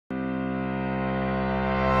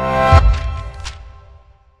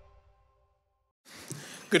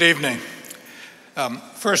Good evening.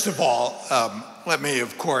 First of all, let me,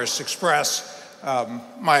 of course, express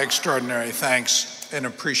my extraordinary thanks and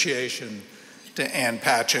appreciation to Ann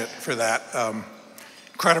Patchett for that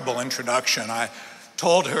incredible introduction. I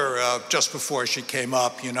told her just before she came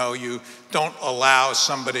up, you know, you don't allow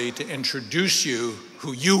somebody to introduce you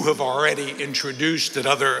who you have already introduced at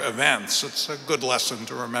other events. It's a good lesson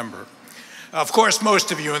to remember. Of course,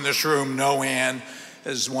 most of you in this room know Ann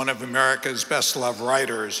as one of America's best-loved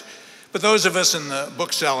writers, but those of us in the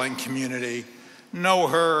bookselling community know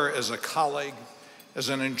her as a colleague, as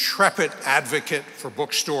an intrepid advocate for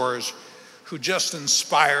bookstores who just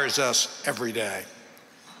inspires us every day.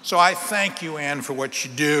 So I thank you, Ann, for what you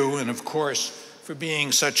do, and of course, for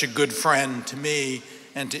being such a good friend to me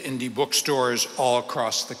and to indie bookstores all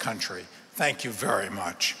across the country. Thank you very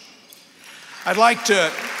much. I'd like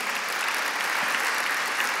to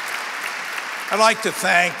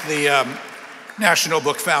thank the National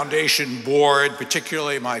Book Foundation Board,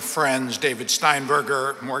 particularly my friends David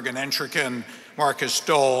Steinberger, Morgan Entricken, Marcus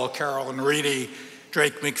Dole, Carolyn Reedy,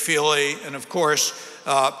 Drake McFeely, and of course,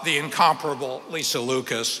 the incomparable Lisa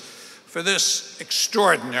Lucas for this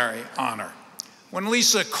extraordinary honor. When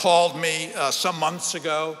Lisa called me some months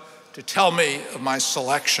ago to tell me of my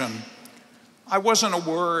selection, I wasn't a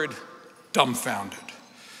word dumbfounded.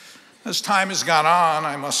 As time has gone on,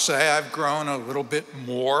 I must say, I've grown a little bit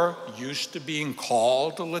more used to being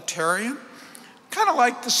called a Literarian. Kind of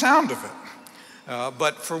like the sound of it.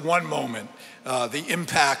 But for one moment, the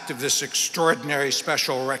impact of this extraordinary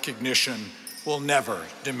special recognition will never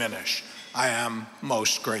diminish. I am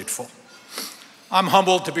most grateful. I'm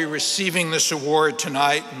humbled to be receiving this award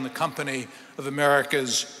tonight in the company of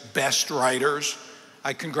America's best writers.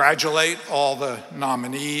 I congratulate all the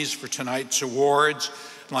nominees for tonight's awards.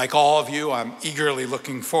 Like all of you, I'm eagerly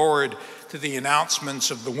looking forward to the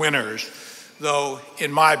announcements of the winners, though in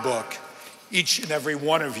my book, each and every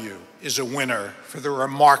one of you is a winner for the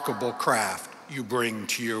remarkable craft you bring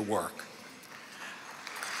to your work.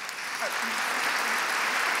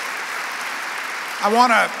 I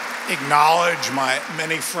want to acknowledge my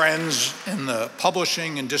many friends in the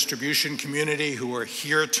publishing and distribution community who are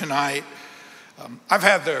here tonight. I've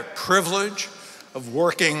had the privilege of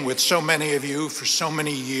working with so many of you for so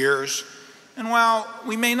many years. And while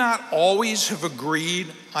we may not always have agreed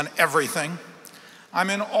on everything, I'm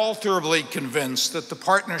inalterably convinced that the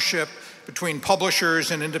partnership between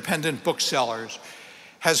publishers and independent booksellers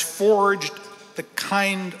has forged the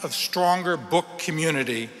kind of stronger book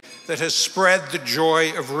community that has spread the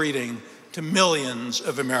joy of reading to millions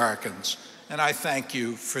of Americans. And I thank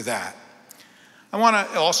you for that. I want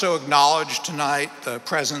to also acknowledge tonight the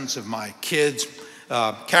presence of my kids,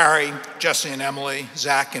 Carrie, Jesse and Emily,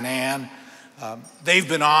 Zach and Ann. They've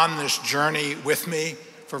been on this journey with me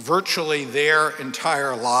for virtually their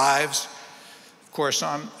entire lives. Of course,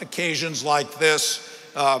 on occasions like this,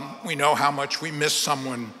 we know how much we miss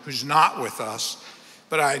someone who's not with us,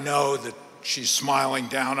 but I know that she's smiling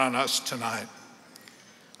down on us tonight.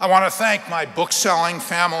 I want to thank my bookselling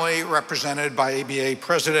family, represented by ABA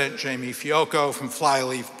President Jamie Fiocco from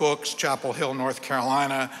Flyleaf Books, Chapel Hill, North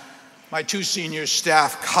Carolina, my two senior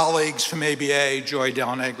staff colleagues from ABA, Joy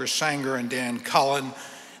Delnegra Sanger and Dan Cullen,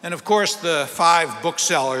 and of course the 5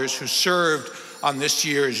 booksellers who served on this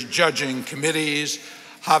year's judging committees,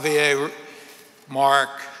 Javier, Mark,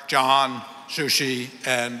 John, Sushi,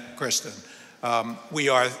 and Kristen. We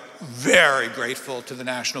are very grateful to the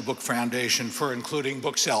National Book Foundation for including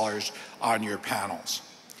booksellers on your panels.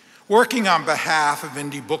 Working on behalf of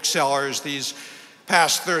indie booksellers these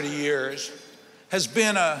past 30 years has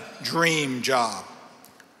been a dream job.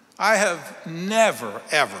 I have never,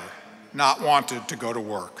 ever not wanted to go to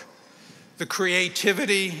work. The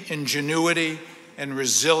creativity, ingenuity, and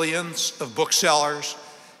resilience of booksellers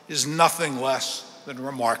is nothing less than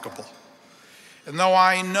remarkable. And though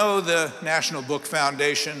I know the National Book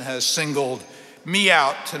Foundation has singled me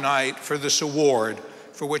out tonight for this award,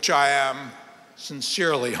 for which I am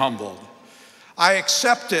sincerely humbled, I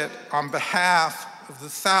accept it on behalf of the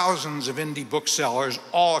thousands of indie booksellers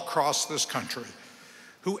all across this country,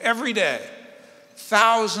 who every day,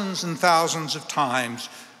 thousands and thousands of times,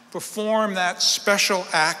 perform that special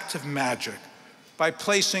act of magic by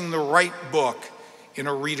placing the right book in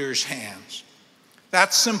a reader's hands.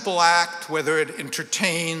 That simple act, whether it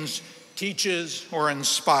entertains, teaches, or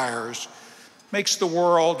inspires, makes the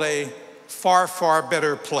world a far, far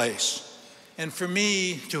better place. And for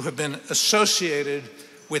me to have been associated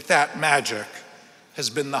with that magic has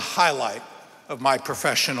been the highlight of my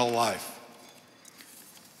professional life.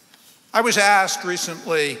 I was asked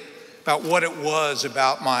recently about what it was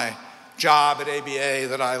about my job at ABA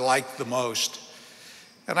that I liked the most.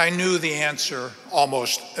 and I knew the answer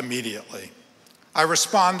almost immediately. I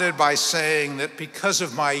responded by saying that because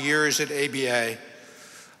of my years at ABA,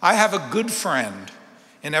 I have a good friend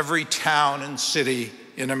in every town and city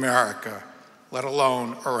in America, let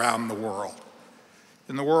alone around the world.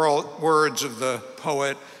 In the words of the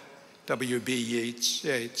poet W.B. Yeats,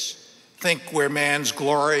 think where man's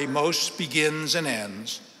glory most begins and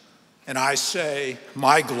ends. And I say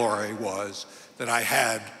my glory was that I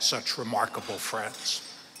had such remarkable friends.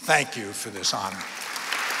 Thank you for this honor.